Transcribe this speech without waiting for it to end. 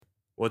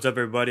What's up,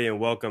 everybody, and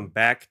welcome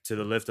back to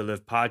the Lift to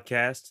Lift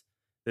podcast.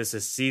 This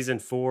is season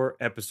 4,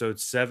 episode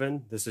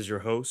 7. This is your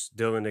host,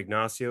 Dylan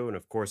Ignacio, and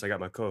of course, I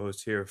got my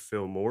co-host here,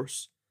 Phil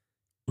Morse.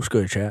 What's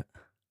good, chat?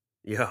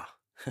 Yeah.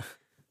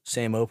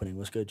 Same opening.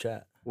 What's good,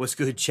 chat? What's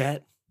good,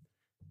 chat?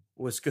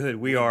 What's good?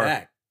 We We're are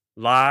back.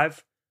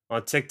 live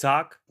on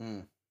TikTok.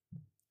 Mm.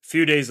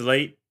 Few days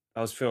late.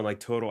 I was feeling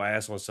like total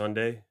ass on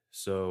Sunday,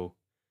 so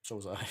So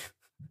was I.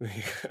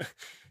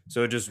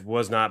 so it just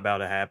was not about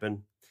to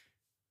happen.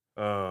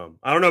 I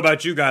don't know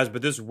about you guys,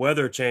 but this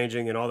weather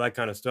changing and all that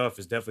kind of stuff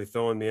is definitely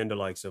throwing me into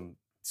like some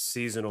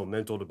seasonal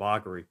mental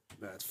debauchery.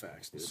 That's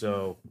facts, dude.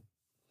 So,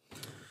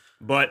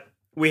 but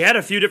we had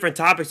a few different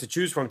topics to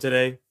choose from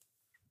today.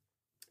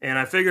 And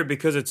I figured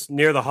because it's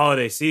near the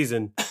holiday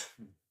season,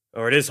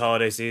 or it is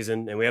holiday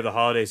season, and we have the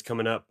holidays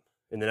coming up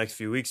in the next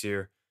few weeks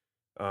here,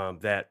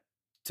 that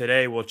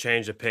today will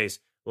change the pace.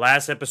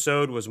 Last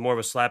episode was more of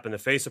a slap in the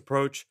face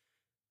approach.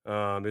 It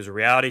was a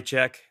reality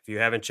check. If you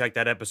haven't checked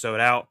that episode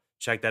out,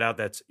 check that out.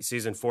 That's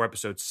season 4,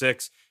 episode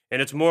 6.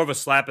 And it's more of a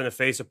slap in the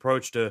face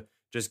approach to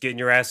just getting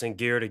your ass in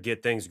gear to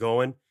get things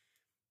going.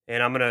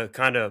 And I'm going to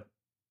kind of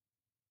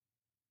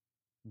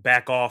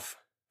back off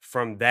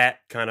from that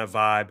kind of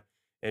vibe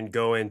and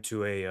go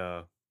into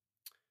a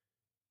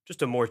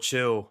just a more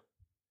chill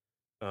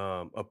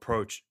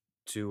approach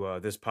to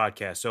this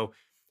podcast. So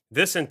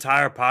this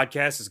entire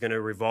podcast is going to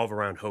revolve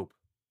around hope.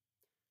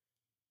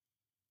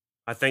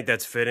 I think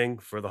that's fitting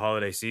for the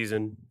holiday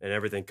season and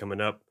everything coming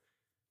up.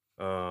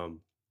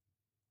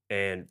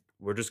 And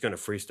we're just going to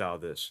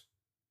freestyle this,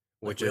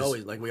 Like we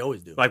always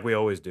do. like we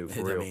always do, for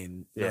I real.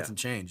 mean, Yeah. nothing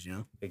changed, you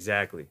know.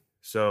 Exactly.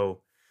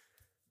 So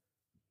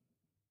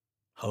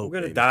Hope. we're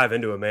going to baby. dive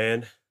into it,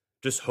 man.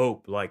 Just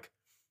hope. Like,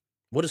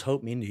 What does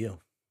hope mean to you?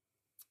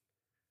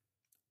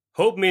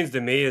 hope means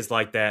to me is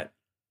like that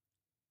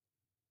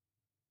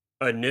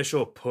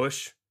initial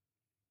push.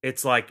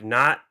 It's like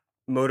not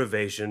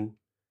motivation.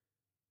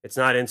 It's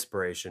not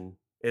inspiration.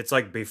 It's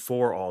like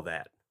before all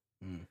that.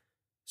 Mm.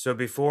 So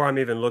before I'm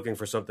even looking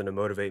for something to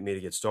motivate me to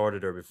get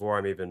started, or before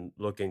I'm even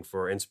looking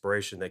for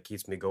inspiration that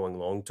keeps me going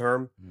long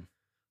term,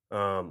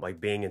 like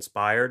being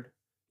inspired,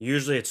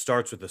 usually it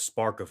starts with a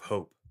spark of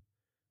hope,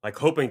 like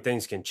hoping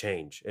things can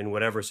change in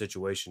whatever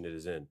situation it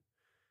is in.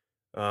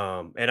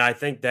 And I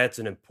think that's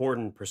an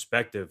important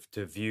perspective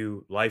to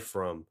view life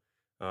from,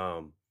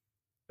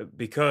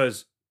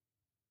 because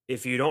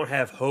if you don't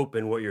have hope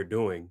in what you're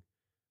doing,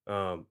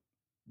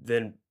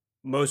 then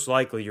most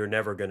likely you're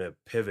never going to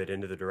pivot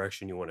into the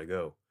direction you want to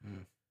go.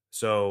 Mm.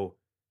 So,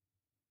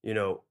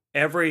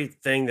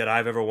 everything that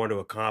I've ever wanted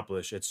to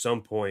accomplish at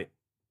some point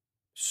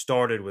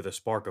started with a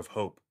spark of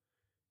hope.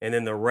 And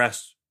then the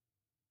rest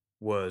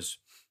was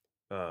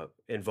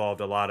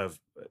involved a lot of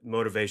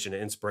motivation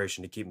and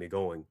inspiration to keep me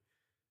going.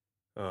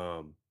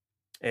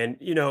 And,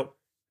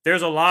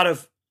 there's a lot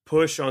of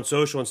push on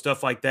social and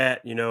stuff like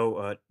that,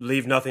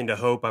 leave nothing to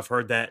hope. I've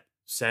heard that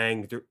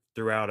saying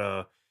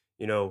throughout,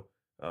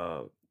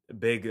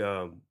 big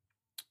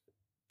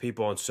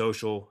people on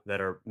social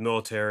that are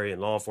military and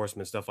law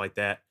enforcement, stuff like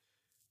that.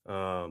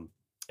 And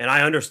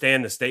I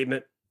understand the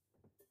statement,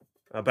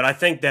 but I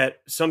think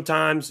that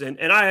sometimes, and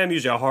I am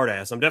usually a hard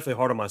ass, I'm definitely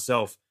hard on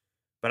myself,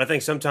 but I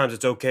think sometimes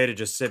it's okay to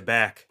just sit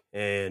back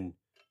and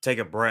take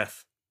a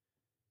breath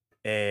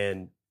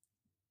and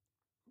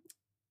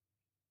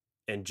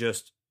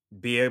just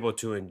be able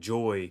to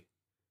enjoy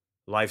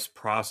life's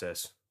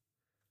process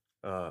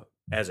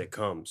as it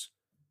comes.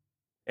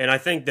 And I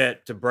think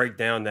that to break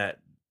down that,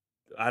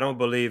 I don't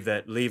believe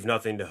that leave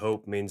nothing to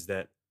hope means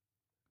that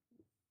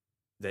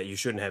you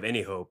shouldn't have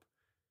any hope.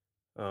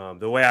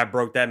 The way I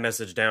broke that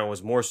message down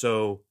was more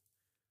so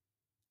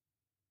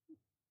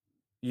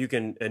you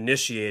can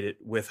initiate it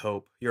with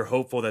hope. You're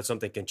hopeful that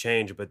something can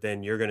change, but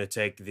then you're going to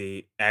take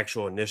the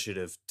actual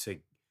initiative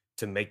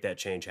to make that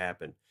change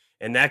happen.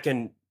 And that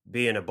can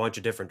be in a bunch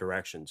of different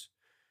directions.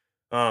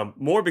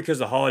 More because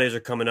the holidays are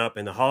coming up,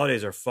 and the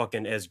holidays are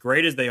fucking, as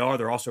great as they are,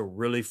 they're also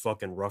really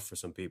fucking rough for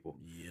some people.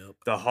 Yep.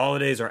 The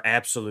holidays are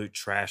absolute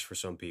trash for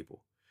some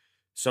people.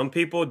 Some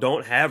people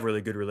don't have really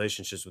good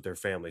relationships with their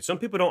family. Some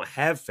people don't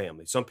have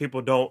family. Some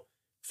people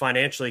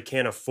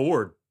can't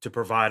afford to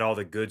provide all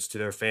the goods to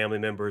their family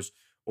members,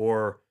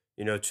 or,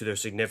 to their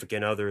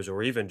significant others,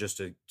 or even just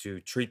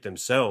to treat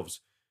themselves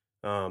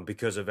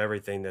because of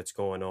everything that's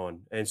going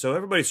on. And so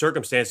everybody's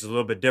circumstance is a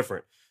little bit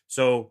different.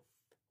 So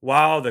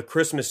while the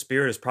Christmas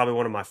spirit is probably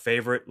one of my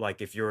favorite,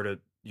 like if you were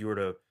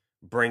to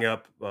bring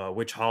up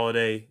which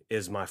holiday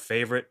is my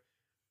favorite,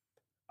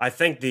 I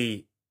think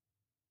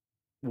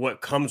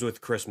what comes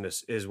with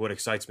Christmas is what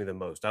excites me the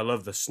most. I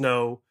love the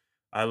snow.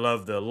 I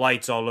love the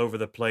lights all over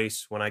the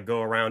place. When I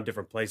go around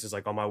different places,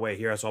 like on my way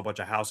here, I saw a bunch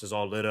of houses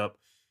all lit up.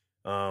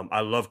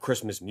 I love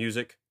Christmas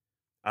music.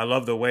 I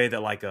love the way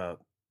that like a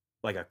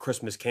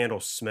Christmas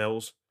candle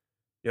smells.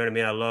 You know what I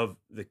mean? I love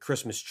the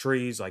Christmas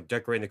trees, like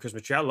decorating the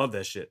Christmas tree. I love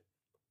that shit.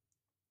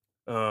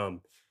 And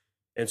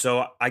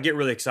so I get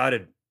really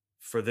excited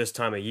for this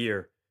time of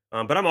year.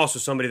 But I'm also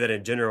somebody that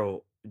in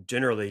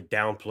generally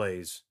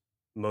downplays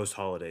most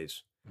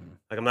holidays.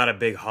 Like I'm not a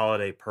big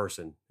holiday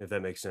person, if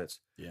that makes sense.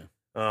 Yeah.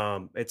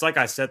 It's like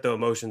I set the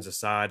emotions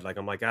aside. Like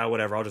I'm like,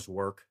 whatever, I'll just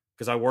work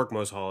because I work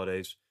most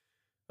holidays.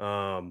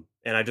 And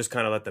I just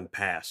kind of let them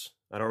pass.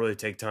 I don't really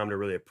take time to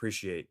really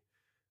appreciate,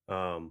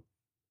 um,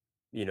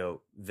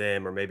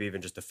 them, or maybe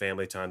even just the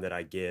family time that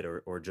I get,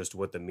 or just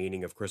what the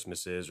meaning of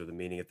Christmas is, or the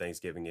meaning of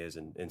Thanksgiving is,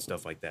 and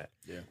stuff like that.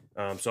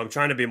 Yeah. So I'm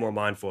trying to be more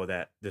mindful of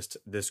that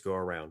this go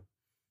around,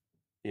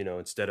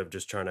 instead of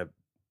just trying to,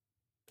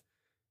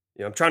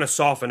 I'm trying to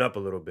soften up a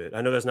little bit.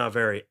 I know that's not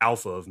very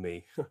alpha of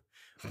me,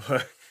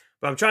 but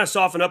I'm trying to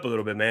soften up a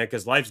little bit, man,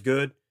 because life's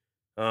good,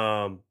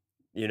 um,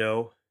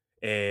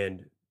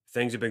 and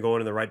things have been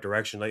going in the right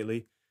direction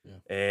lately. Yeah.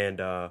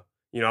 And, I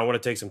want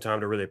to take some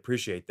time to really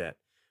appreciate that.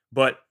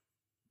 But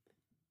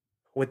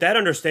with that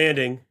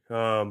understanding,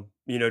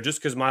 just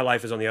because my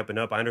life is on the up and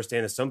up, I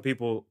understand that some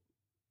people,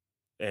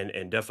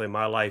 and definitely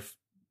my life,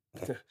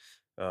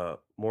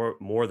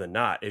 more than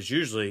not, is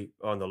usually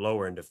on the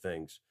lower end of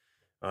things.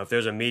 If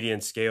there's a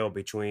median scale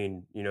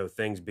between,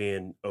 things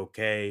being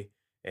okay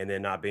and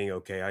then not being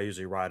okay, I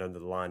usually ride under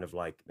the line of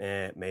like,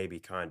 maybe,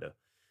 kind of.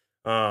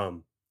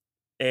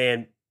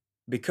 And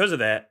because of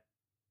that,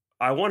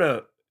 I want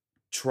to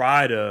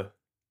try to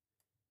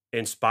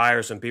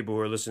inspire some people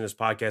who are listening to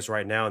this podcast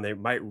right now, and they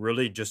might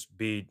really just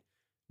be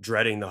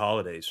dreading the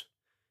holidays.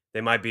 They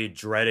might be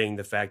dreading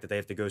the fact that they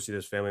have to go see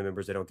those family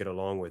members they don't get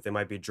along with. They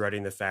might be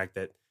dreading the fact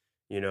that,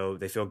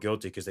 they feel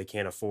guilty because they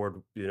can't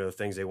afford,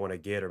 things they want to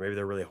get, or maybe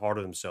they're really hard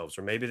on themselves,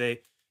 or maybe they,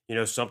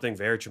 something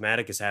very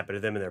traumatic has happened to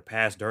them in their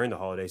past during the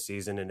holiday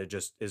season. And it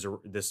just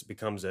this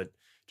becomes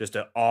just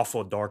an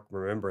awful dark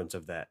remembrance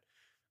of that.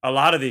 A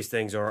lot of these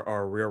things are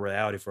a real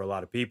reality for a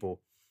lot of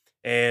people.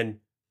 And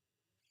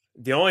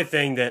the only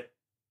thing that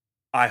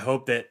I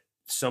hope that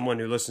someone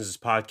who listens to this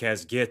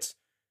podcast gets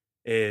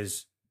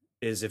is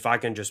if I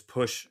can just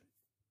push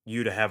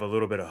you to have a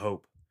little bit of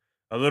hope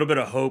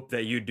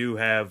that you do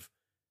have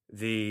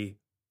the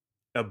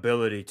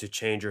ability to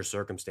change your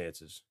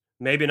circumstances.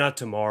 Maybe not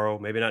tomorrow,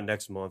 maybe not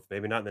next month,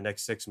 maybe not in the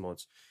next 6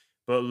 months,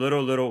 but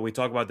little, we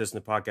talk about this in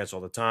the podcast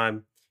all the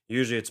time.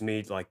 Usually it's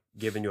me like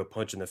giving you a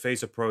punch in the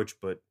face approach,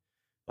 but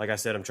like I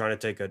said, I'm trying to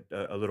take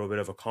a little bit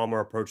of a calmer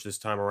approach this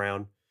time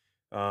around,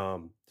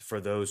 for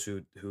those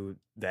who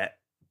that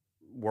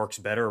works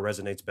better or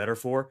resonates better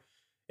for.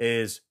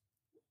 Is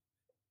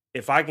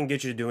if I can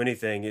get you to do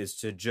anything, is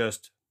to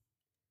just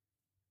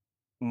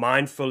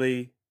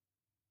mindfully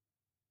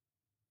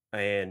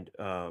and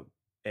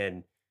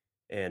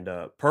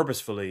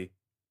purposefully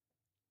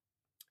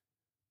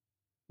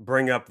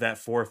bring up that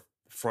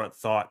forefront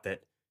thought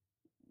that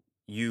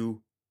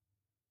you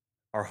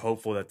are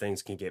hopeful that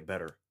things can get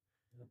better.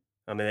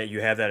 I mean, that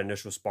you have that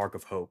initial spark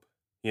of hope.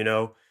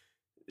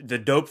 The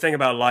dope thing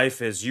about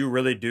life is you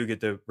really do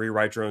get to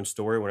rewrite your own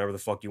story whenever the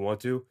fuck you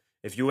want to.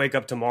 If you wake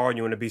up tomorrow and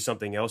you want to be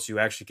something else, you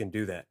actually can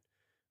do that.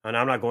 And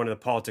I'm not going to the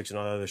politics and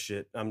all that other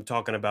shit. I'm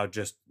talking about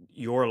just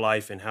your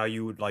life and how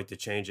you would like to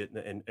change it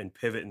and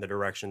pivot in the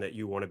direction that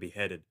you want to be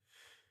headed.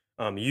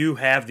 You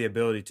have the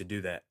ability to do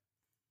that.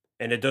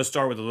 And it does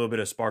start with a little bit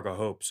of spark of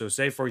hope. So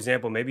say, for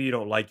example, maybe you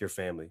don't like your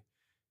family.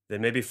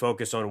 Then maybe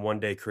focus on one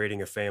day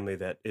creating a family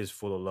that is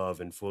full of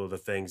love and full of the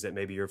things that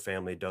maybe your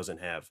family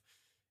doesn't have.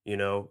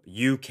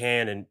 You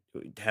can and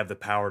have the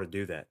power to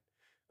do that.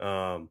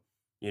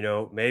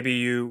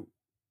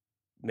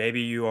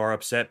 Maybe you are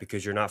upset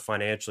because you're not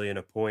financially in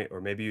a point,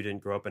 or maybe you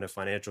didn't grow up in a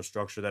financial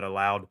structure that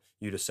allowed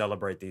you to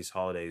celebrate these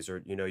holidays,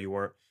 or, you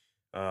weren't,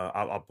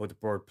 I'll put the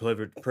word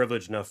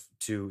privileged enough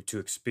to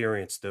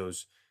experience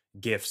those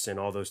gifts and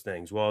all those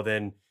things. Well,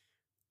 then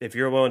if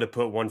you're willing to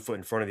put one foot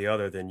in front of the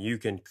other, then you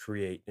can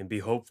create and be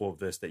hopeful of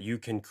this, that you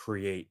can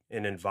create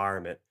an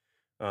environment,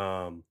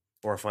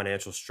 or a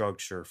financial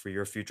structure for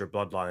your future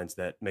bloodlines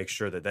that makes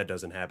sure that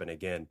doesn't happen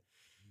again.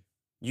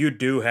 You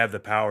do have the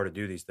power to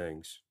do these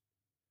things.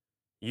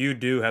 You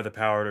do have the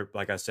power to,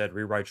 like I said,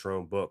 rewrite your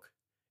own book.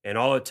 And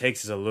all it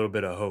takes is a little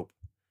bit of hope.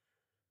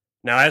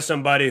 Now, as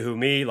somebody who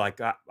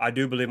I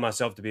do believe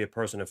myself to be a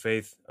person of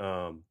faith,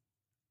 and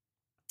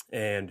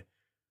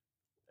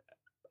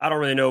I don't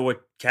really know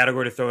what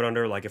category to throw it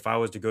under. Like if I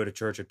was to go to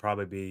church, it'd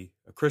probably be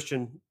a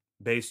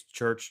Christian-based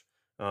church.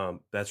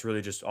 That's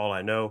really just all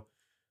I know.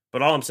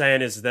 But all I'm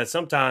saying is that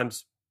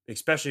sometimes,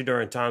 especially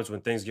during times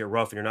when things get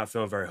rough and you're not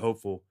feeling very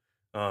hopeful,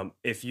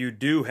 if you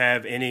do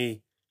have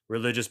any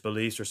religious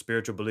beliefs or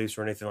spiritual beliefs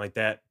or anything like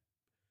that,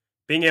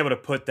 being able to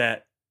put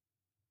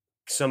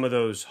some of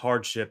those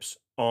hardships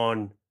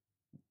on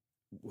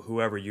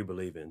whoever you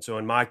believe in. So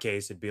in my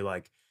case, it'd be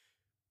like,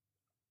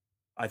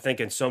 I think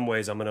in some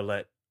ways I'm going to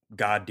let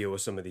God deal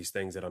with some of these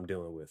things that I'm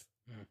dealing with,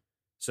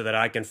 so that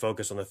I can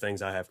focus on the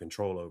things I have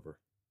control over.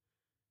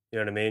 You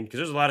know what I mean? Because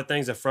there's a lot of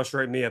things that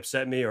frustrate me,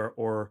 upset me,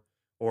 or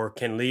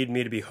can lead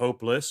me to be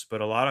hopeless.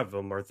 But a lot of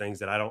them are things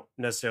that I don't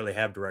necessarily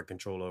have direct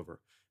control over.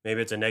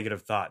 Maybe it's a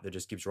negative thought that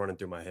just keeps running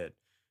through my head.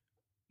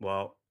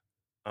 Well,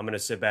 I'm going to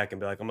sit back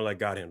and be like, I'm going to let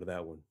God handle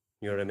that one.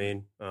 You know what I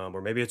mean?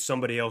 Or maybe it's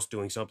somebody else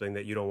doing something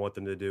that you don't want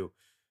them to do,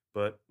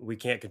 but we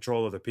can't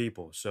control other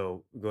people.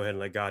 So go ahead and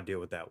let God deal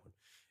with that one.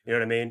 You know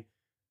what I mean?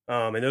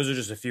 And those are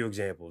just a few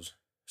examples.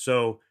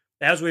 So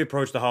as we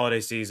approach the holiday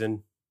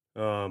season,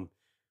 I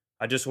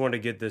just wanted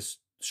to get this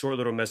short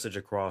little message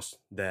across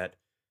that,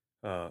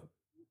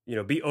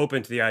 be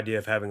open to the idea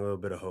of having a little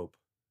bit of hope.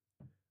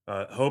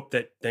 Hope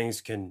that things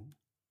can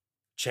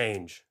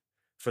change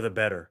for the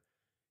better.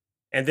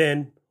 And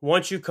then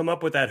once you come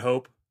up with that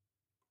hope,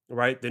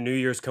 right, the new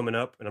year's coming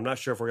up, and I'm not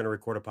sure if we're going to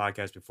record a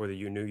podcast before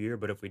the new year,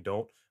 but if we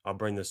don't, I'll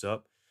bring this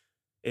up,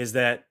 is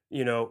that,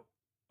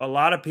 a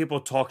lot of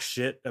people talk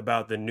shit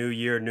about the new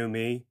year, new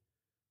me.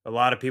 A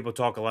lot of people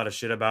talk a lot of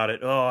shit about it.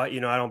 Oh, I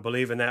don't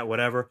believe in that,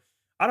 whatever.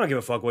 I don't give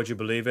a fuck what you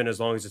believe in as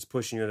long as it's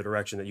pushing you in the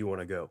direction that you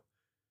want to go.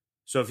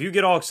 So if you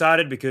get all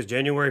excited because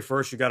January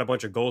 1st, you got a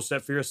bunch of goals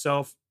set for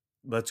yourself,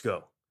 let's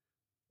go.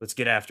 Let's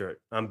get after it.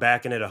 I'm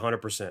backing it 100%.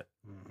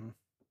 Mm-hmm.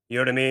 You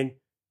know what I mean?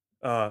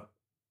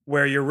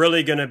 Where you're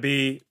really going to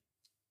be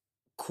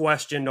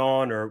questioned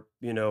on or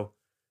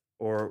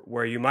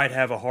where you might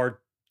have a hard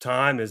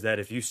time is that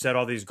if you set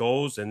all these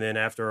goals and then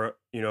after,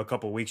 a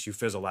couple of weeks you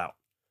fizzle out.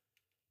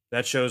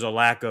 That shows a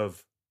lack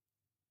of,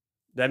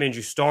 that means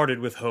you started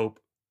with hope,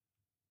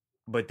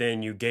 but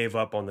then you gave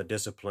up on the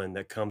discipline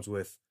that comes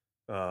with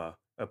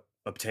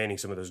obtaining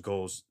some of those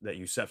goals that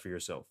you set for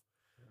yourself.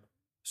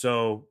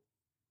 So,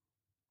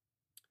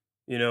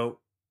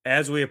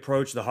 as we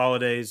approach the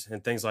holidays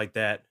and things like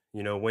that,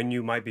 when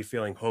you might be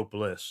feeling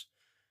hopeless,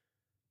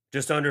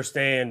 just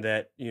understand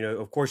that,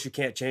 of course you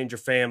can't change your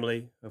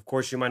family. Of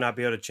course you might not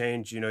be able to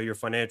change, your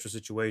financial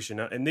situation.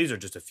 And these are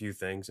just a few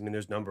things. I mean,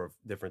 there's a number of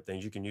different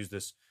things. You can use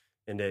this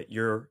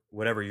into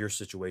whatever your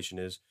situation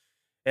is.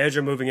 As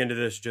you're moving into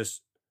this,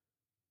 just,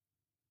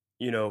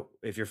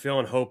 if you're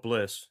feeling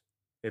hopeless,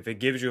 if it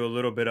gives you a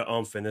little bit of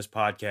oomph in this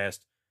podcast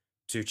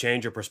to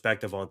change your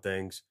perspective on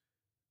things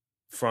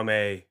from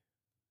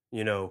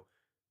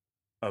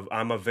of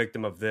I'm a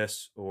victim of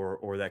this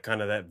or that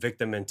kind of that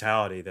victim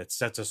mentality that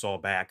sets us all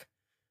back.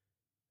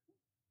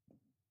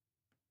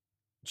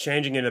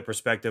 Changing into the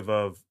perspective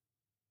of,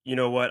 you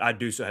know what, I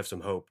do have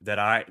some hope that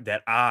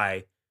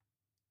I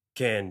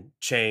can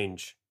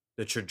change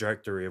the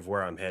trajectory of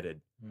where I'm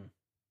headed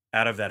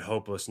out of that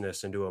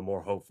hopelessness into a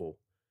more hopeful.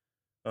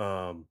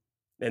 And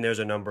there's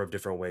a number of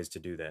different ways to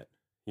do that,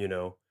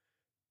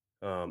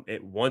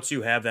 once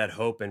you have that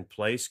hope in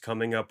place,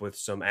 coming up with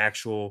some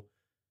actual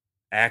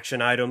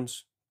action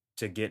items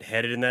to get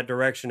headed in that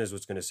direction is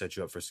what's going to set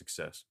you up for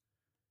success.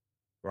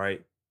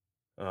 Right.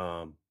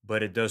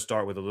 But it does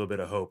start with a little bit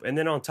of hope. And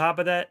then on top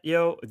of that,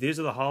 these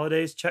are the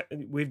holidays.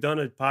 We've done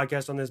a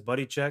podcast on this,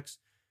 buddy checks.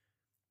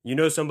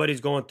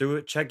 Somebody's going through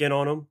it. Check in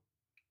on them.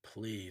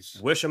 Please.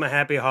 Wish them a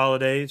happy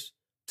holidays.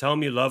 Tell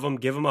them you love them.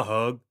 Give them a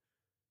hug.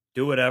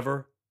 Do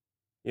whatever.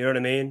 You know what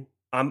I mean?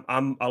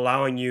 I'm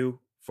allowing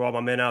you, for all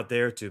my men out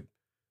there, to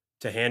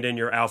hand in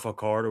your alpha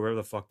card or whatever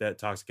the fuck that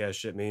toxic ass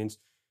shit means.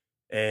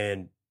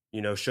 And,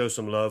 show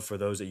some love for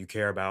those that you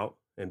care about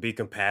and be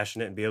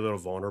compassionate and be a little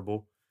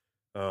vulnerable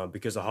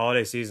because the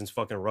holiday season's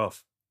fucking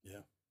rough.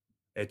 Yeah.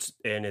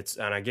 And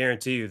I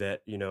guarantee you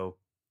that,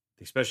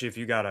 especially if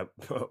you got an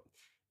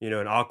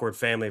awkward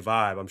family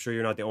vibe, I'm sure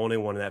you're not the only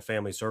one in that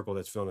family circle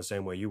that's feeling the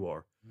same way you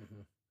are.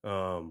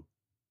 Mm-hmm.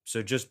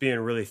 So just being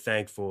really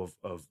thankful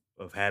of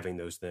having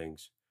those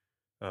things,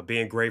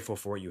 being grateful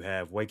for what you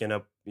have, waking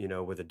up,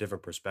 with a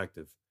different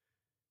perspective.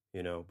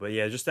 But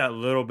yeah, just that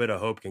little bit of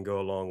hope can go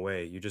a long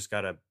way. You just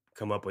got to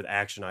come up with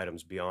action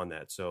items beyond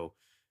that. So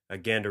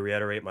again, to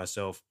reiterate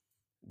myself,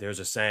 there's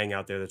a saying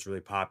out there that's really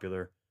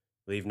popular,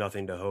 leave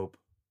nothing to hope.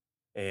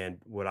 And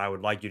what I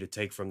would like you to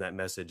take from that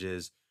message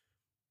is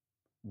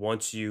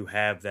once you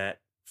have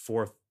that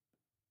forethought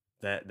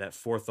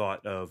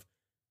of,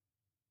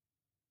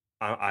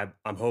 I'm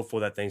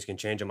hopeful that things can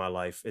change in my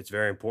life. It's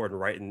very important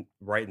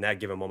right in that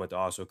given moment to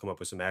also come up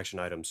with some action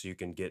items so you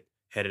can get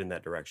headed in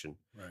that direction.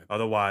 Right.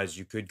 Otherwise,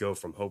 you could go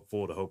from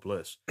hopeful to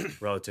hopeless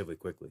relatively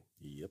quickly.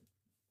 Yep.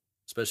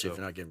 Especially if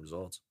you're not getting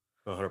results.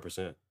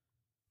 100%.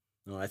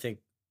 No, I think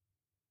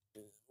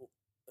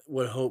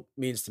what hope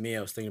means to me,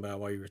 I was thinking about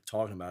while you were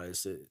talking about it,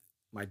 is that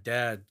my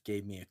dad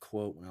gave me a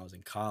quote when I was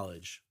in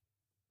college.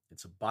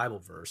 It's a Bible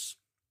verse.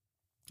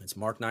 It's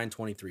Mark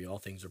 9:23. All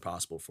things are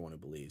possible for one who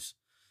believes.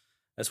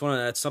 That's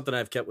something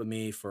I've kept with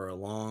me for a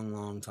long,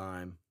 long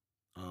time.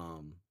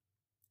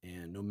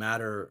 And no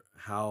matter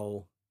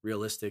how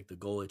realistic the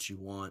goal that you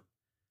want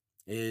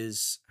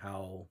is,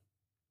 how,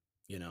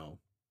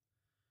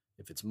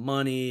 if it's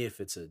money, if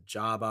it's a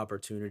job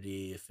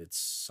opportunity, if it's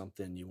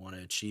something you want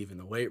to achieve in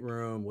the weight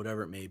room,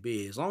 whatever it may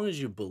be, as long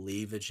as you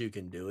believe that you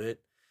can do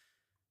it,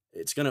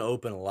 it's going to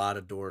open a lot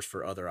of doors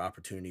for other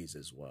opportunities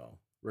as well.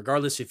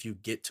 Regardless if you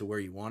get to where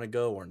you want to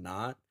go or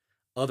not,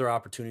 other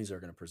opportunities are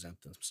going to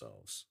present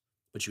themselves.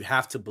 But you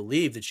have to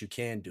believe that you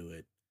can do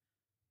it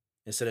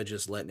instead of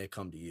just letting it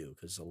come to you.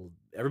 Because a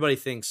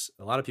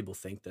lot of people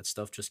think that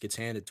stuff just gets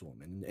handed to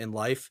them. And in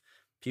life,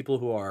 people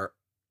who are,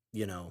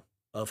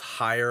 of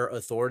higher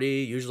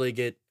authority usually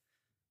get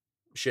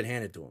shit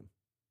handed to them.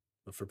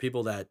 But for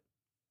people that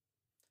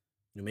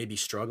may be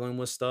struggling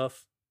with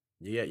stuff,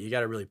 you got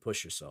to really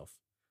push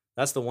yourself.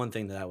 That's the one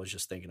thing that I was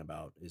just thinking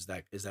about is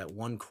that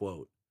one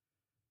quote,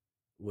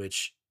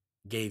 which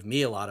gave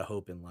me a lot of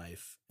hope in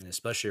life, and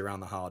especially around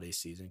the holiday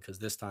season, because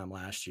this time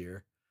last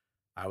year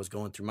I was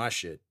going through my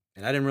shit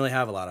and I didn't really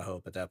have a lot of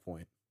hope at that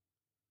point.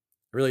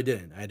 I really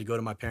didn't. I had to go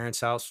to my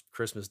parents' house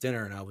Christmas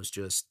dinner, and it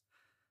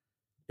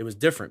was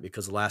different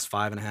because the last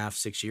 5.5,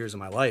 6 years of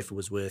my life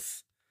was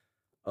with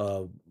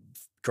a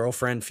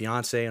girlfriend,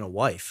 fiance, and a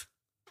wife.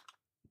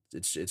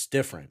 It's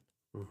different.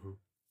 Mhm.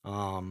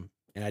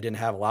 And I didn't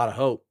have a lot of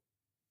hope.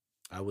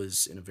 I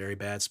was in a very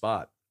bad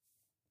spot.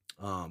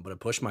 But I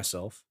pushed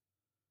myself,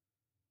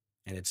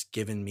 and it's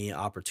given me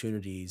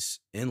opportunities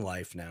in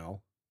life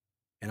now,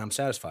 and I'm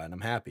satisfied and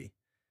I'm happy.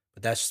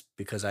 But that's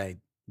because I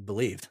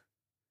believed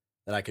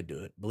that I could do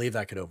it, believed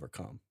I could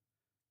overcome.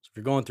 So if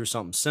you're going through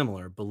something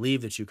similar,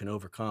 believe that you can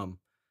overcome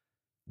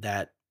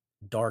that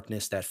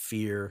darkness, that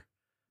fear,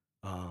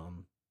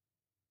 um,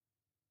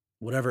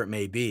 whatever it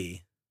may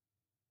be.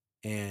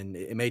 And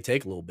it may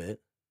take a little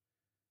bit.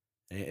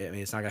 I mean,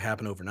 it's not going to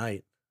happen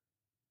overnight.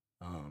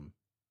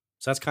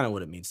 So that's kind of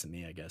what it means to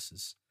me, I guess,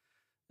 is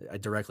I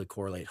directly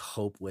correlate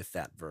hope with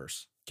that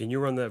verse. Can you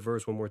run that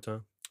verse one more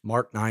time?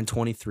 Mark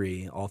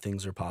 9:23, all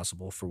things are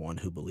possible for one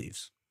who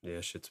believes.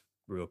 Yeah, shit's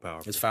real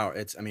powerful. It's foul.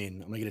 I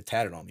mean, I'm gonna get it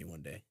tatted on me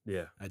one day.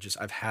 Yeah.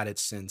 I've had it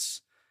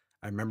since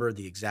I remember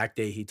the exact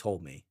day he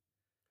told me,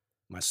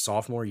 my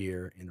sophomore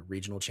year in the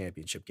regional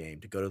championship game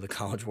to go to the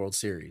College World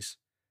Series.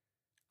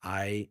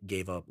 I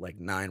gave up like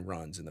 9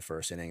 runs in the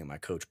first inning, and my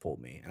coach pulled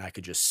me, and I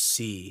could just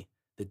see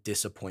the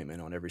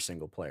disappointment on every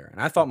single player.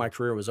 And I thought my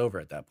career was over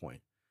at that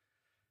point.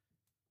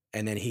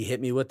 And then he hit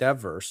me with that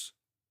verse,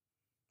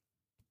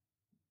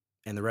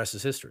 and the rest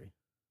is history.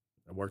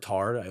 I worked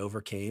hard. I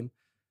overcame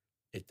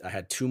it. I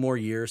had 2 more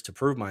years to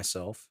prove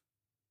myself,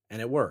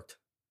 and it worked.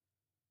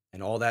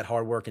 And all that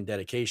hard work and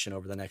dedication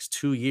over the next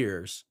 2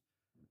 years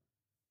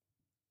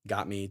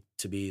got me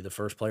to be the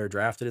first player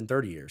drafted in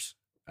 30 years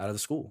out of the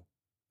school.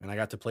 And I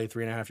got to play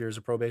 3.5 years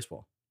of pro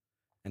baseball.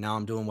 And now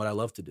I'm doing what I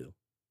love to do,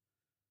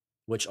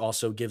 which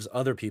also gives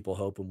other people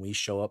hope when we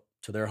show up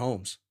to their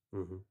homes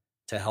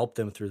to help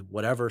them through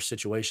whatever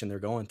situation they're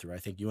going through. I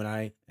think you and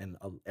I and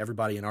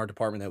everybody in our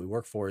department that we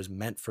work for is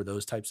meant for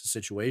those types of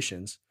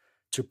situations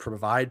to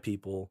provide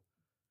people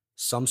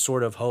some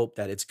sort of hope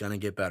that it's going to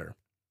get better.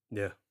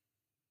 Yeah.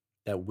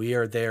 That we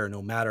are there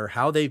no matter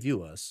how they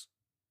view us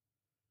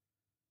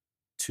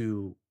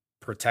to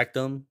protect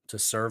them, to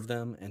serve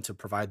them, and to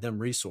provide them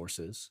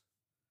resources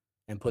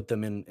and put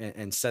them in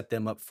and set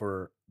them up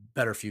for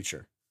better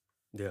future.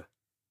 Yeah.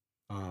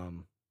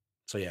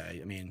 So yeah,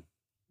 I mean,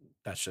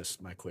 that's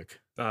just my quick.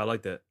 I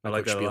like that. I my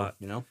like quick that spiel, a lot.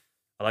 You know,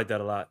 I like that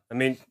a lot. I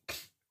mean,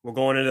 we're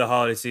going into the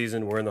holiday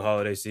season. We're in the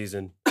holiday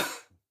season.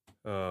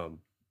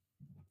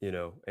 You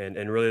know,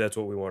 and really that's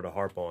what we wanted to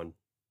harp on.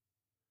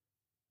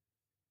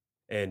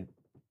 And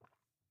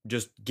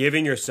just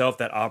giving yourself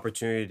that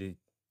opportunity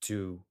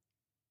to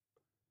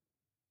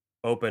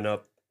open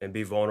up and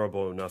be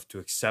vulnerable enough to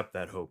accept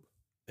that hope.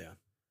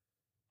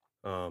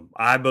 Yeah.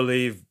 I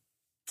believe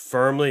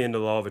firmly in the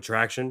law of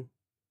attraction.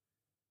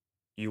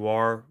 You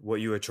are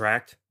what you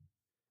attract.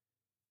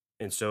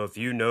 And so if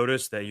you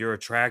notice that you're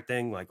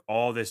attracting like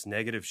all this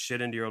negative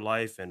shit into your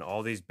life and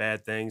all these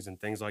bad things and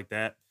things like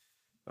that,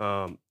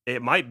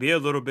 it might be a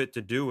little bit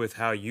to do with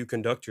how you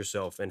conduct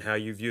yourself and how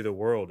you view the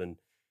world. And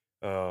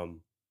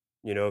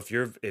you know, if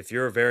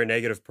you're a very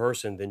negative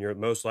person, then you're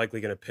most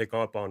likely going to pick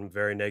up on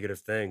very negative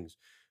things.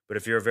 But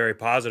if you're a very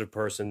positive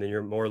person, then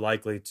you're more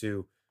likely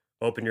to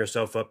open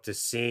yourself up to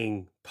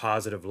seeing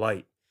positive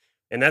light.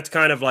 And that's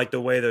kind of like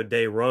the way the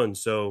day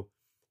runs. So,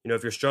 you know,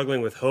 if you're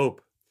struggling with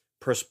hope,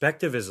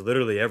 perspective is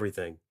literally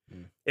everything.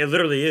 It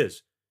literally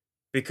is,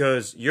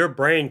 because your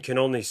brain can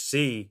only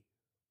see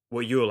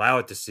what you allow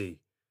it to see.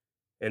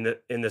 And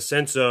in the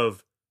sense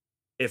of,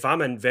 if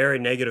I'm a very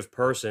negative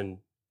person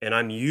and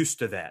I'm used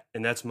to that,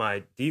 and that's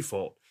my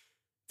default,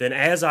 then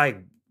as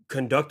I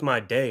conduct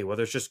my day,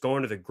 whether it's just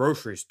going to the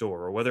grocery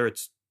store or whether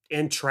it's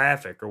in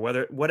traffic or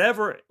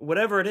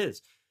whatever it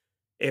is,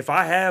 if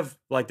I have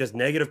like this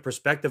negative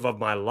perspective of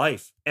my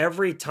life,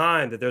 every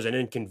time that there's an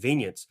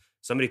inconvenience,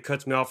 somebody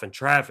cuts me off in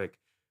traffic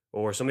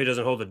or somebody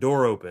doesn't hold the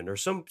door open or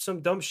some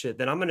dumb shit,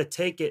 then I'm going to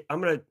take it.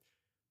 I'm going to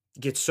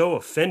get so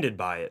offended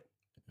by it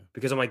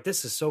because I'm like,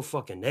 this is so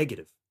fucking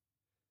negative.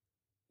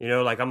 You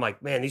know, like, I'm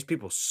like, man, these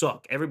people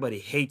suck. Everybody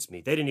hates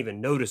me. They didn't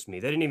even notice me.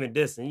 They didn't even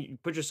diss. And you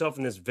put yourself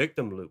in this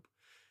victim loop.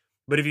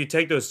 But if you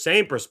take those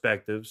same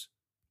perspectives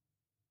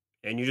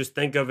and you just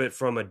think of it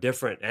from a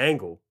different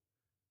angle,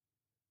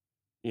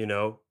 you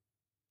know,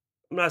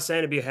 I'm not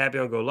saying to be happy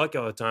and go lucky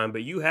all the time,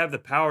 but you have the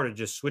power to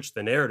just switch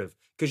the narrative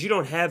because you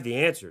don't have the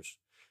answers.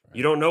 Right.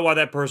 You don't know why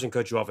that person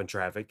cut you off in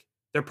traffic.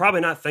 They're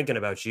probably not thinking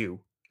about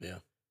you. Yeah.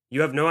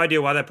 You have no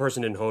idea why that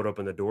person didn't hold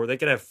open the door. They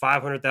could have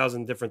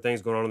 500,000 different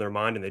things going on in their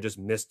mind and they just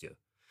missed you.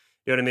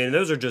 You know what I mean? And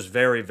those are just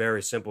very,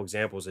 very simple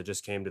examples that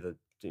just came to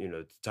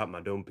the top of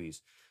my dome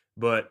piece.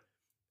 But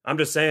I'm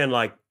just saying,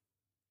 like,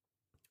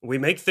 we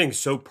make things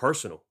so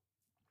personal.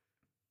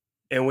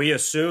 And we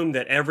assume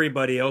that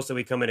everybody else that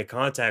we come into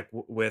contact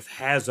with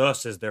has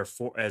us as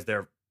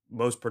their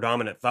most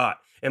predominant thought.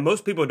 And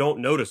most people don't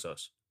notice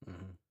us.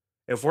 Mm-hmm.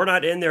 If we're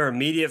not in their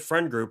immediate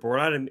friend group, or we're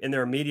not in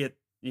their immediate,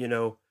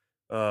 we're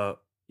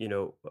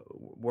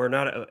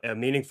not a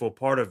meaningful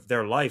part of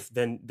their life,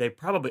 then they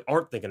probably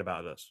aren't thinking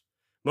about us.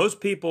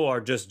 Most people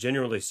are just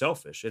genuinely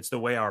selfish. It's the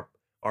way our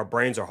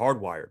brains are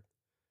hardwired.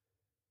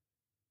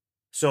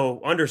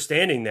 So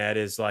understanding that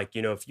is like,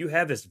 if you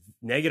have this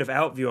negative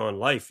outview on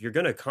life, you're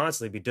going to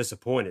constantly be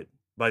disappointed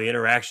by the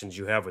interactions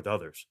you have with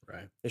others.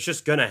 Right. It's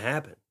just going to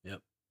happen.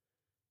 Yep.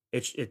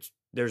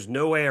 There's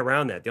no way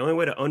around that. The only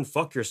way to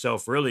unfuck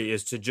yourself really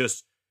is to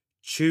just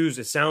choose.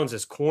 It sounds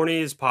as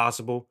corny as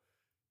possible.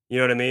 You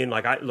know what I mean?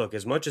 Like,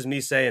 as much as me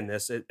saying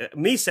this in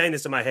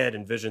my head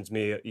envisions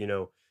me,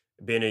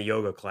 being in a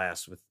yoga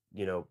class with,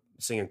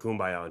 singing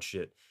Kumbaya and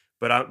shit.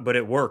 But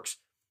it works.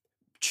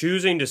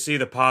 Choosing to see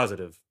the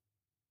positive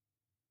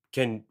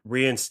can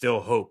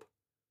reinstill hope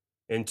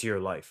into your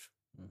life.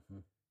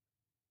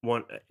 Mm-hmm.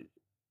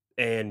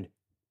 And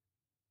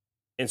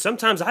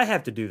sometimes I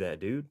have to do that,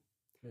 dude.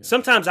 Yeah.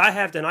 Sometimes I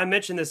have to, and I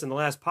mentioned this in the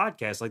last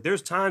podcast, like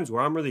there's times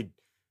where I'm really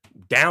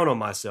down on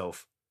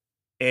myself,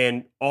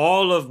 and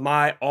all of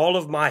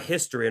my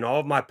history and all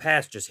of my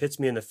past just hits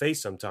me in the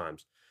face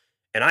sometimes.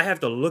 And I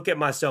have to look at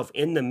myself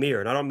in the mirror.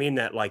 And I don't mean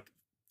that like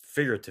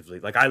figuratively.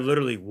 Like I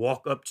literally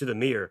walk up to the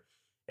mirror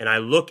and I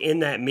look in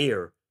that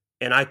mirror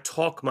and I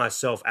talk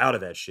myself out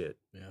of that shit.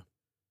 Yeah.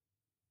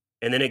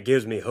 And then it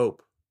gives me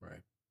hope.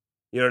 Right.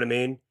 You know what I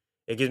mean?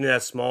 It gives me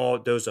that small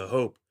dose of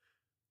hope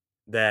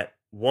that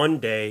one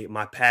day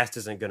my past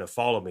isn't going to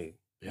follow me.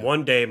 Yeah.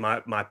 One day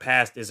my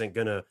past isn't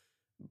going to,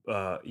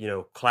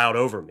 cloud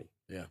over me.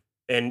 Yeah.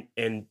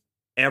 And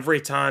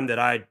every time that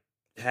I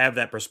have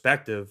that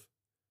perspective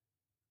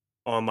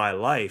on my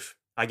life,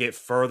 I get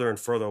further and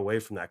further away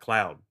from that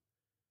cloud.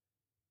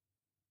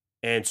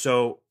 And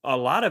so a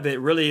lot of it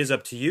really is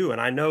up to you. And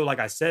I know, like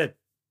I said,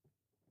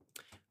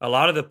 a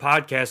lot of the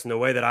podcasts and the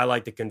way that I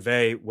like to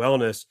convey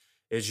wellness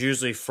is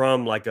usually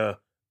from like a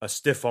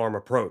stiff arm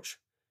approach,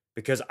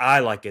 because I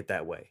like it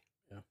that way.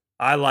 Yeah.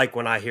 I like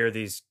when I hear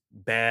these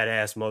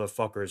badass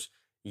motherfuckers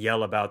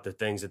yell about the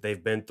things that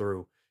they've been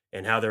through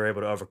and how they're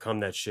able to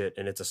overcome that shit.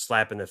 And it's a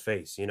slap in the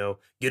face,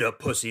 get up,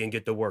 pussy, and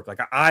get to work. Like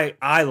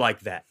I like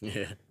that.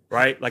 Yeah.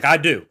 Right? Like I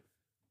do.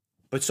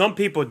 But some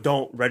people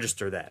don't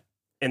register that.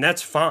 And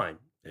that's fine.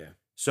 Yeah.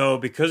 So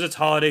because it's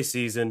holiday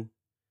season,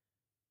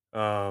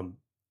 and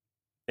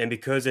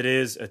because it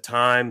is a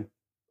time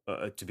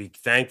to be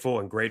thankful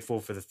and grateful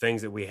for the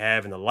things that we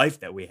have and the life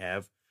that we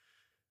have,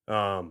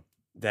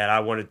 that I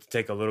wanted to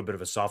take a little bit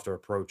of a softer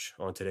approach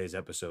on today's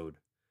episode,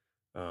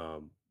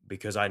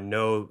 because I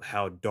know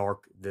how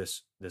dark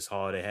this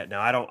holiday had.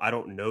 Now I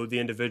don't know the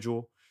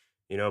individual,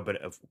 but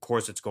of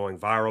course it's going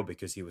viral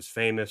because he was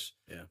famous.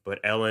 Yeah. But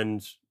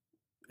Ellen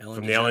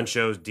from the Ellen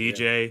Show's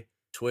DJ,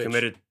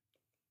 Twitch.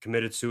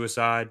 committed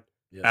suicide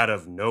out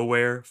of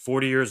nowhere.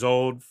 40 years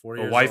old,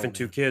 a wife and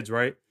two kids,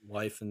 right?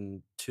 Wife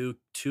and two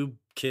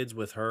kids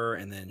with her,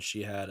 and then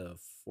she had a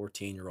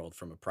 14-year-old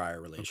from a prior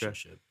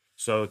relationship. Okay.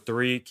 So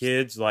 3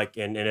 kids,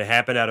 and it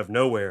happened out of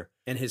nowhere.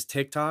 And his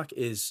TikTok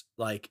is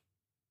like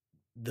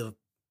the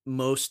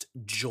most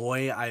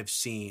joy I've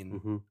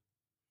seen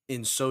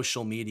in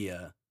social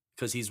media,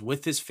 because he's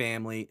with his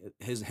family.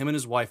 Him and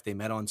his wife, they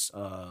met on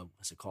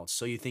what's it called?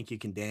 So You Think You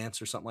Can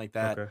Dance or something like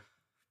that. Okay.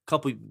 A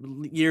couple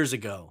years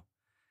ago.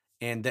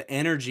 And the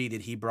energy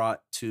that he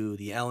brought to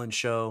the Ellen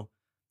Show,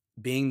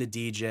 being the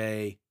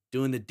DJ,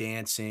 doing the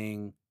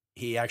dancing,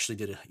 he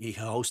actually he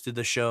hosted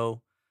the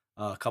show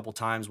a couple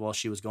times while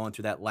she was going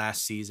through that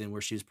last season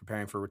where she was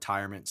preparing for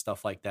retirement and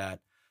stuff like that.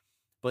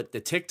 But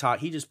the TikTok,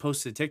 he just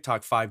posted a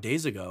TikTok 5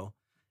 days ago,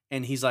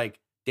 and he's like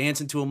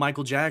dancing to a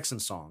Michael Jackson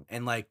song.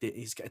 And like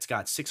it's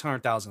got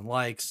 600,000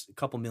 likes, a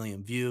couple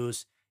million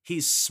views.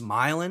 He's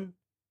smiling,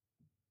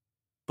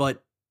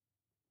 but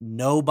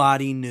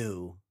nobody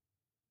knew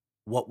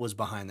what was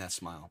behind that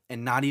smile,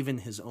 and not even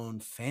his own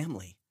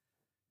family.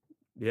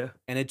 Yeah.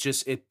 And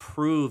it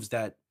proves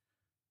that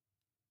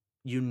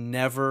you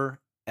never,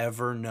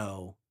 ever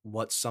know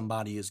what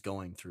somebody is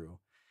going through.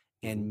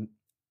 And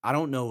I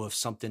don't know if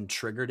something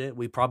triggered it.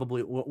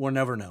 We'll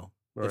never know.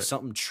 Right. If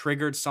something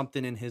triggered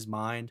something in his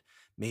mind,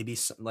 maybe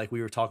like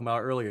we were talking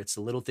about earlier, it's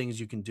the little things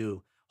you can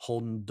do,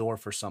 holding the door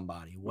for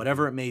somebody,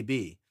 whatever it may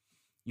be.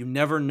 You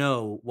never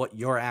know what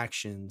your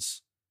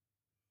actions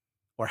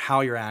or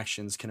how your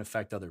actions can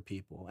affect other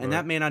people. And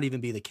that may not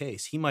even be the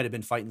case. He might have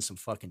been fighting some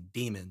fucking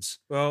demons.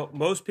 Well,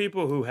 most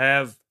people who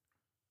have,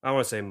 I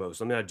want to say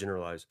most, let me not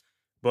generalize,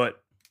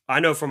 but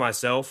I know for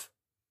myself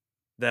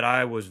that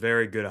I was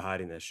very good at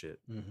hiding that shit.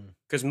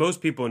 Because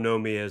most people know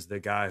me as the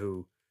guy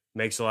who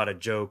makes a lot of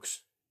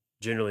jokes,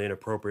 generally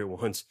inappropriate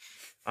ones.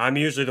 I'm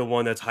usually the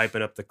one that's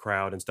hyping up the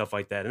crowd and stuff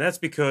like that. And that's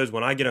because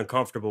when I get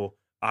uncomfortable,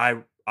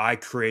 I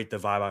create the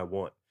vibe I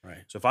want.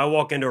 Right. So if I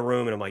walk into a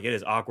room and I'm like, it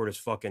is awkward as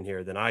fuck in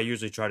here, then I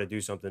usually try to do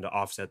something to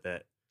offset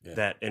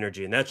that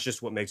energy. And that's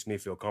just what makes me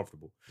feel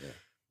comfortable. Yeah.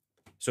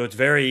 So it's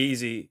very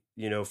easy,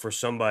 for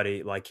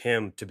somebody like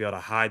him to be able to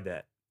hide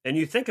that. And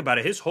you think about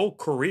it, his whole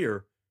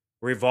career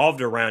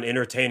revolved around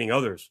entertaining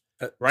others,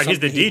 right? He's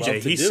the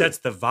DJ. He sets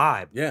the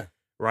vibe. Yeah.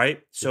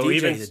 right? The So DJ,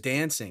 even the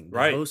dancing, the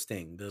right.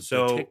 hosting, the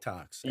So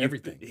TikToks,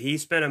 everything. he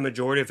spent a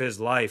majority of his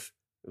life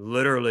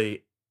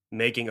literally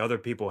making other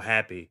people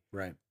happy,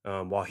 Right.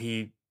 while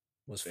he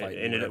Was fighting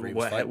ended whatever up he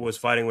was fighting. was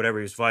fighting whatever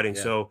he was fighting.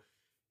 Yeah. So,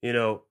 you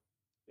know,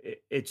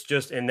 it's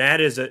just, and that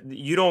is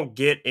you don't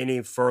get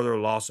any further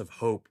loss of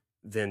hope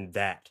than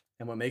that.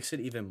 And what makes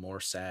it even more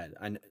sad,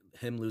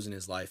 him losing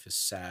his life is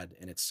sad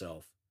in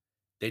itself.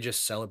 They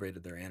just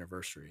celebrated their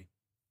anniversary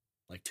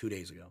like 2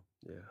 days ago.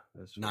 Yeah,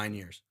 that's 9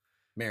 years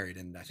married,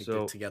 and I think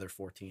they're together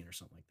 14 or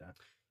something like that.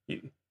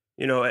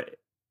 You know,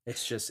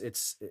 it's just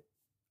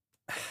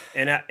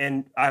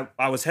and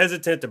I was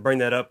hesitant to bring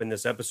that up in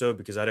this episode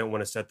because I didn't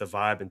want to set the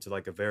vibe into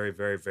like a very,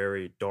 very,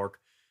 very dark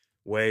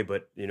way.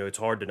 But you know, it's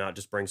hard to not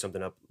just bring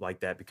something up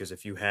like that because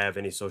if you have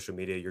any social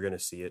media, you're going to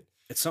see it.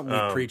 It's something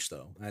we preach,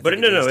 though. But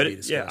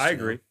yeah, I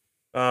agree.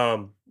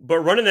 But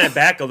running that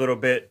back a little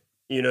bit,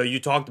 you know, you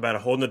talked about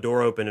it, holding the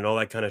door open and all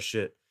that kind of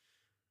shit.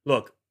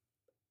 Look,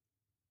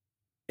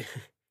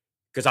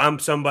 because I'm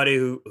somebody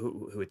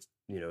who it's,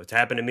 you know, it's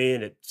happened to me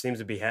and it seems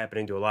to be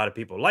happening to a lot of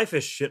people. Life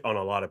is shit on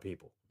a lot of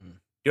people.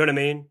 You know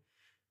what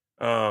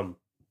I mean?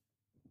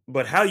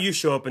 But how you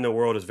show up in the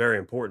world is very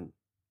important.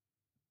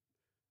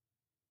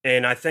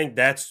 And I think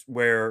that's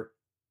where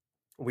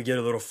we get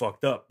a little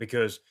fucked up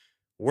because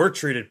we're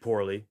treated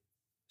poorly.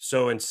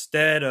 So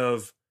instead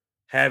of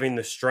having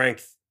the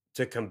strength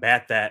to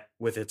combat that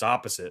with its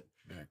opposite,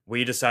 right,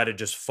 we decided to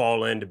just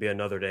fall in to be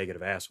another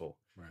negative asshole.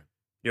 Right.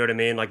 You know what I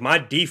mean? Like my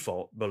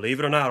default, believe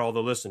it or not, all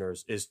the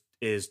listeners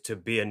is to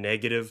be a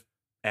negative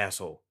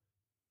asshole.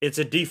 It's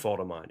a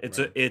default of mine.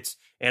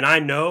 And I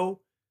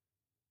know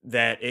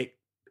that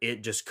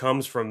it just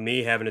comes from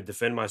me having to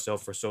defend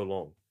myself for so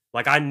long.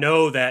 Like I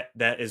know that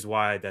is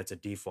why that's a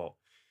default.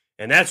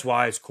 And that's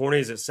why, as corny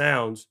as it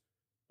sounds,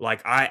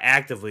 like I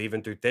actively,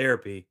 even through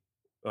therapy,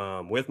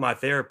 with my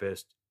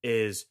therapist,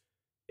 is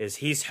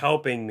he's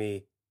helping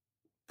me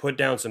put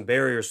down some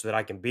barriers so that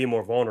I can be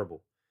more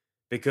vulnerable.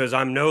 Because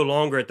I'm no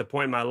longer at the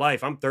point in my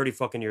life, I'm 30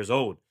 fucking years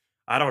old.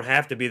 I don't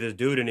have to be this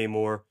dude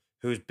anymore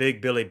who's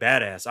big Billy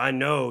badass. I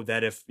know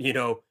that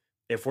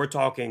if we're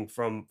talking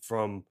from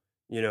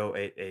you know,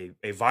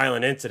 a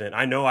violent incident,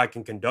 I know I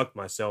can conduct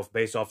myself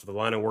based off of the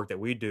line of work that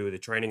we do, the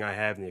training I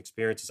have and the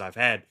experiences I've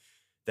had,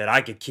 that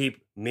I could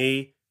keep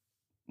me,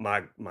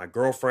 my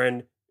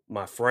girlfriend,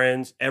 my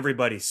friends,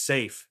 everybody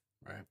safe.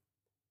 Right.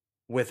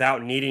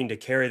 Without needing to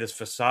carry this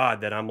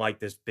facade that I'm like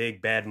this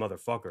big bad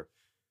motherfucker.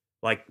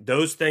 Like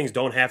those things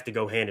don't have to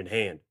go hand in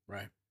hand.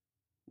 Right.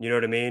 You know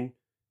what I mean?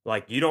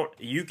 Like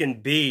you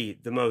can be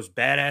the most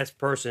badass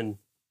person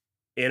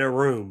in a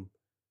room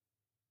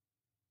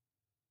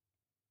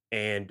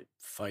and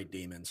fight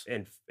demons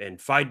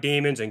and fight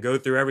demons and go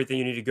through everything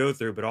you need to go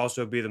through, but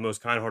also be the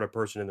most kind-hearted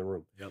person in the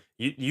room. Yep.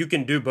 You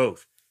can do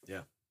both.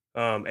 Yeah.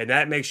 And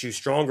that makes you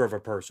stronger of a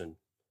person,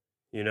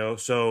 you know?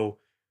 So,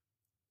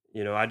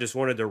 you know, I just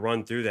wanted to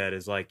run through that.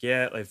 Is like,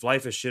 yeah, if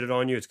life is shitted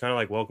on you, it's kind of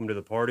like welcome to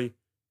the party.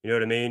 You know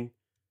what I mean?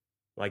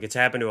 Like it's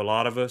happened to a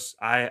lot of us.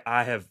 I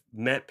have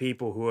met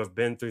people who have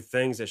been through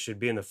things that should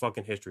be in the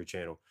fucking History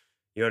Channel.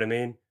 You know what I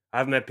mean?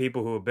 I've met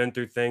people who have been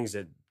through things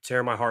that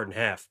tear my heart in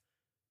half,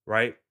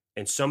 right?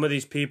 And some of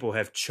these people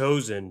have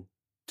chosen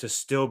to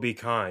still be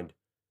kind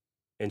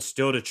and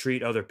still to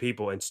treat other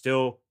people and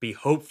still be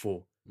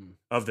hopeful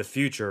of the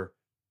future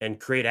and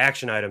create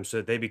action items so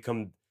that they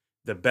become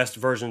the best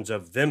versions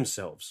of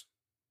themselves.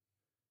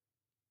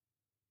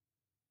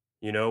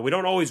 You know, we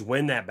don't always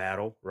win that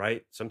battle,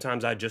 right?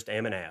 Sometimes I just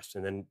am an ass.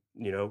 And then,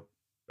 you know,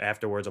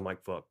 afterwards I'm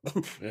like, fuck,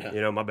 Yeah. You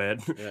know, my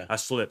bad. Yeah. I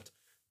slipped.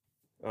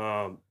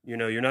 You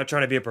know, you're not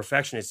trying to be a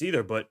perfectionist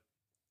either, but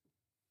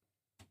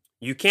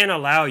you can't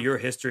allow your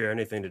history or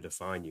anything to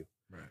define you.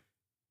 Right.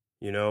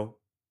 You know,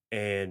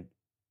 and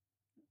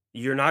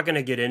you're not going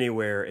to get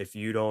anywhere if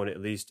you don't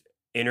at least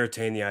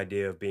entertain the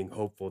idea of being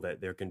hopeful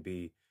that there can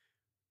be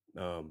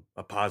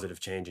a positive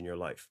change in your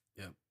life.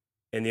 Yeah.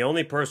 And the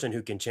only person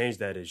who can change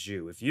that is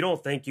you. If you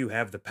don't think you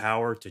have the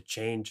power to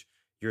change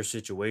your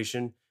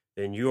situation,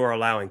 then you are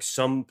allowing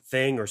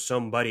something or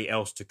somebody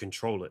else to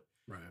control it.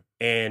 Right.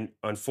 And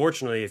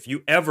unfortunately, if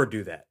you ever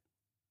do that,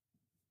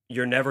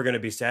 you're never going to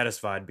be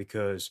satisfied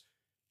because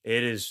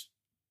it is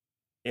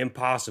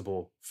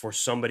impossible for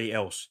somebody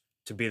else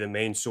to be the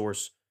main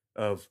source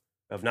of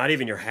not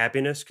even your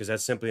happiness, because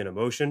that's simply an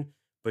emotion,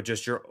 but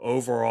just your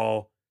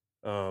overall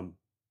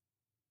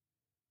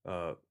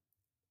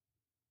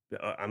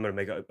I'm going to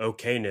make a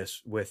okayness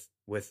with,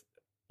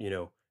 you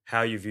know,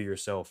 how you view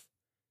yourself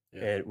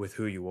and with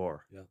who you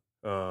are.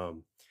 Yeah.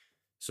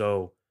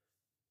 So,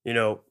 you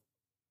know,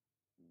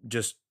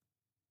 just,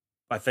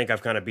 I think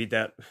I've kind of beat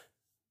that,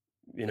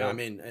 you know. I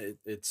mean,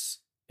 it's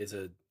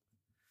a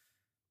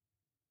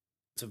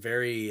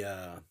very,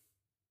 I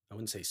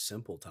wouldn't say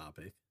simple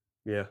topic.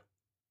 Yeah.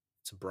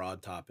 It's a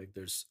broad topic.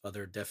 There's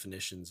other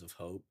definitions of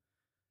hope.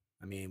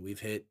 I mean, we've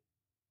hit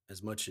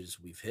as much as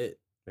we've hit.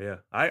 Yeah,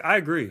 I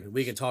agree.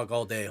 We can talk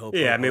all day. Hope.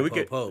 Yeah, hope, I mean, hope, we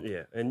could. Hope.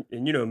 Yeah, and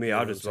you know me, You know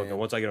I'll what just I'm fucking, saying?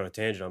 once I get on a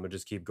tangent, I'm gonna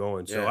just keep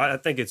going. So Yeah. I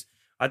think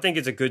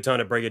it's a good time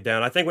to break it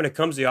down. I think when it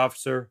comes to the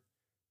officer,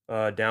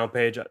 down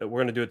page.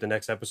 We're gonna do it the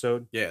next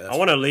episode. Yeah, I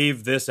want to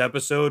leave this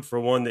episode for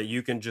one that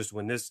you can just,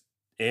 when this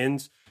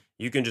ends,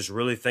 you can just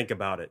really think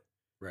about it.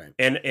 right.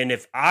 And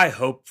if I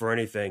hope for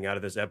anything out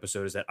of this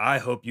episode is that I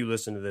hope you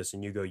listen to this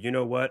and you go, you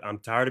know what? I'm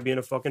tired of being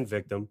a fucking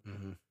victim.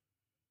 Mm-hmm.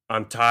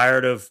 I'm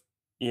tired of,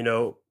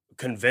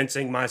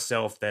 convincing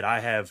myself that I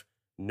have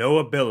no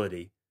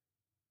ability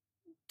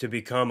to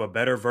become a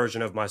better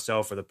version of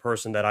myself or the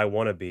person that I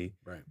want to be.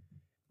 Right.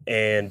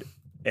 And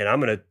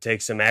I'm going to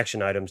take some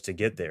action items to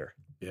get there.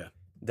 Yeah.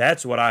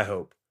 That's what I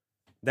hope.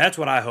 That's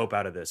what I hope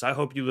out of this. I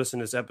hope you listen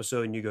to this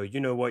episode and you go, you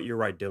know what? You're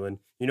right, Dylan.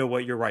 You know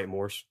what? You're right,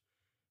 Morse.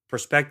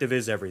 Perspective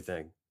is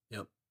everything.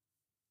 Yep.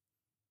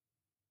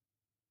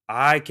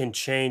 I can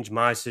change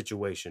my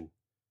situation,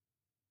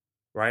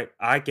 right?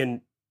 I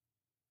can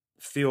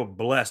feel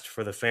blessed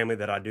for the family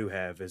that I do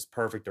have, as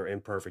perfect or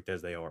imperfect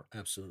as they are.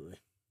 Absolutely.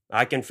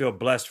 I can feel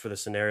blessed for the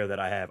scenario that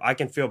I have. I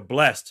can feel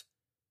blessed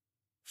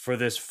for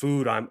this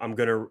food I'm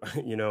gonna,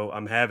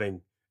 I'm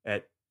having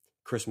at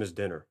Christmas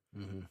dinner.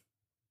 Mm-hmm.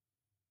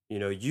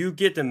 You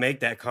get to make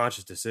that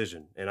conscious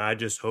decision, and I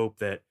just hope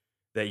that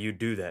you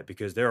do that,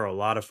 because there are a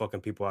lot of fucking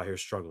people out here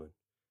struggling.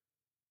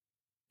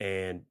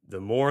 And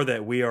the more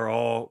that we are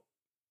all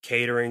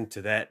catering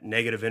to that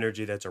negative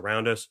energy that's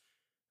around us,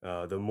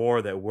 the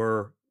more that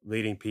we're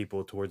leading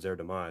people towards their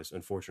demise,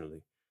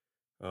 unfortunately.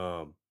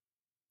 So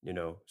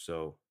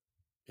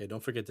Yeah,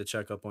 don't forget to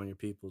check up on your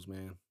peoples,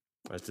 man.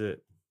 that's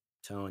it.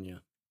 Telling you.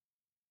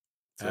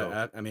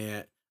 So, I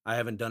mean, I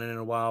haven't done it in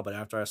a while, but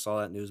after I saw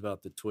that news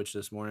about the Twitch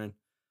this morning,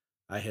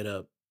 I hit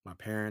up my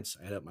parents.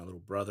 I hit up my little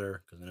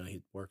brother because I know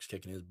he works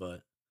kicking his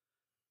butt.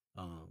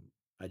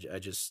 I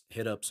just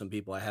hit up some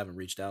people I haven't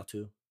reached out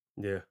to.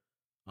 yeah,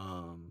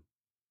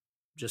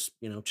 Just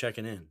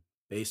checking in,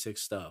 basic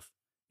stuff,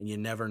 and you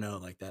never know.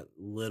 Like that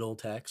little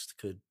text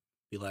could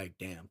be like,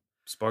 damn,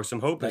 spark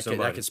some hope in that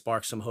somebody. could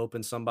spark some hope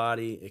in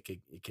somebody. It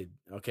could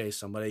okay,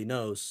 somebody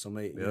knows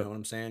somebody. You Yep. know what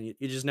I'm saying?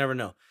 You just never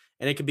know,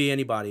 and it could be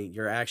anybody.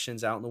 Your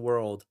actions out in the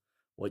world,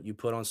 what you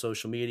put on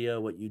social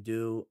media, what you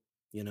do.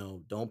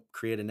 Don't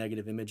create a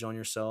negative image on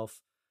yourself.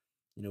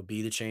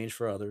 Be the change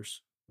for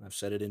others. I've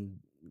said it in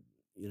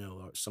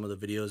some of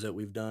the videos that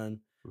we've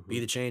done. Be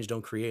the change,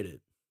 don't create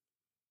it.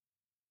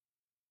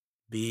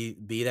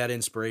 Be that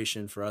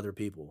inspiration for other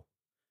people.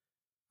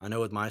 I know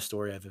with my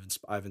story,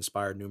 I've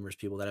inspired numerous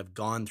people that have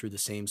gone through the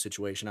same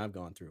situation I've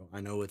gone through. I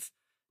know with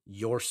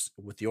your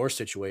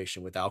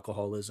situation, with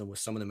alcoholism, with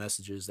some of the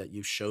messages that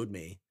you showed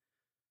me,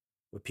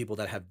 with people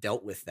that have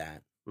dealt with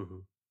that,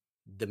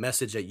 the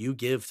message that you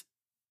give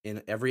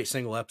in every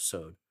single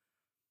episode,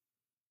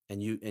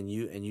 and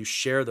you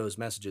share those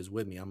messages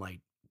with me, I'm like,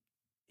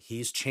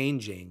 he's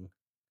changing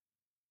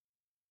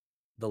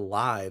the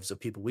lives of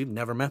people we've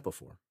never met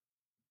before.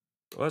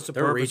 Well, that's the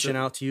They're purpose reaching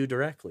out to you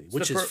directly,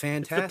 which is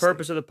fantastic. It's the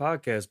purpose of the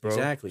podcast, bro.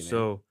 Exactly, man.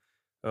 So,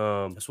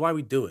 that's why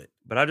we do it.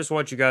 but I just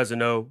want you guys to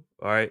know,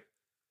 all right,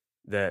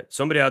 that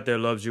somebody out there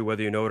loves you,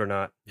 whether you know it or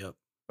not. Yep.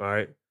 All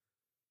right.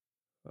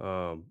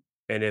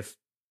 And if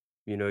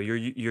you're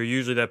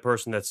usually that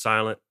person that's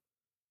silent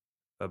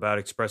about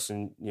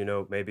expressing,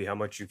 maybe how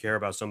much you care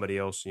about somebody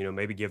else,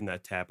 maybe give them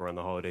that tap around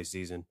the holiday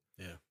season.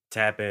 Yeah.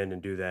 Tap in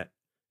and do that.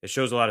 It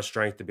shows a lot of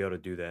strength to be able to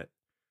do that.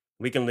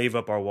 We can leave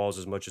up our walls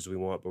as much as we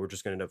want, but we're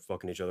just going to end up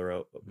fucking each other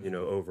out,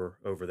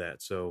 over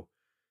that. So,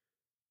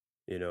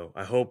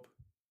 I hope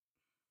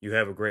you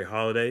have a great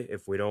holiday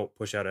if we don't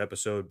push out an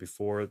episode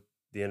before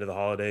the end of the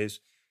holidays.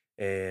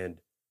 And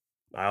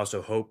I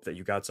also hope that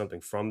you got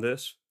something from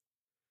this.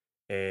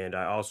 And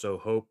I also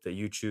hope that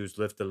you choose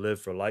Live to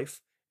Live for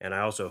life. And I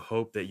also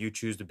hope that you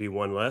choose to be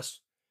one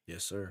less.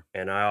 Yes, sir.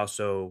 And I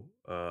also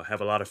have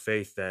a lot of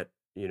faith that,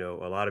 a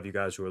lot of you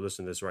guys who are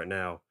listening to this right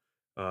now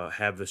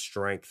have the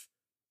strength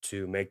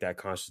to make that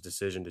conscious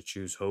decision to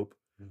choose hope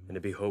and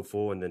to be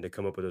hopeful, and then to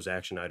come up with those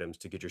action items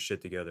to get your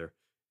shit together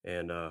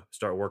and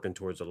start working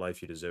towards the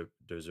life you deserve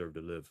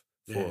to live,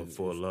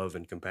 full of love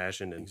and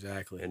compassion and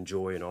exactly and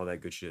joy and all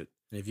that good shit.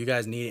 And if you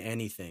guys need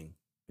anything,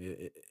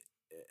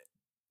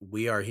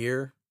 we are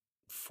here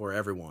for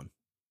everyone.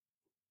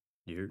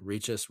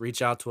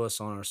 Reach out to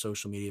us on our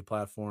social media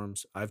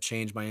platforms. I've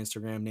changed my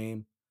Instagram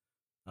name,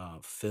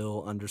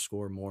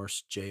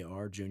 Phil_Morse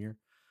Jr. Jr.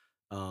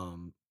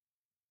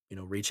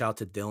 Reach out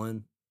to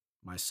Dylan,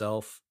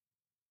 myself,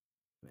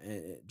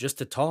 just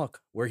to talk.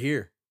 We're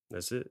here.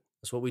 That's it.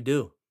 That's what we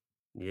do.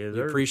 Yeah,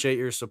 we appreciate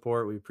your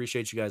support. We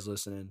appreciate you guys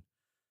listening.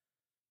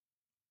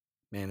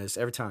 Man, it's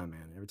every time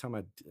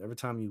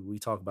we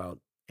talk about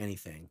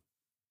anything,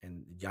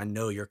 and I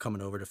know you're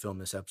coming over to film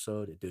this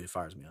episode, it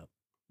fires me up.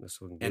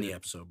 That's what any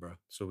episode, bro.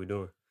 That's what we're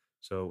doing.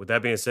 So with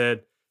that being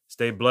said,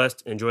 stay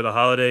blessed, enjoy the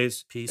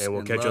holidays, peace, and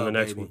we'll catch you on the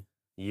next one.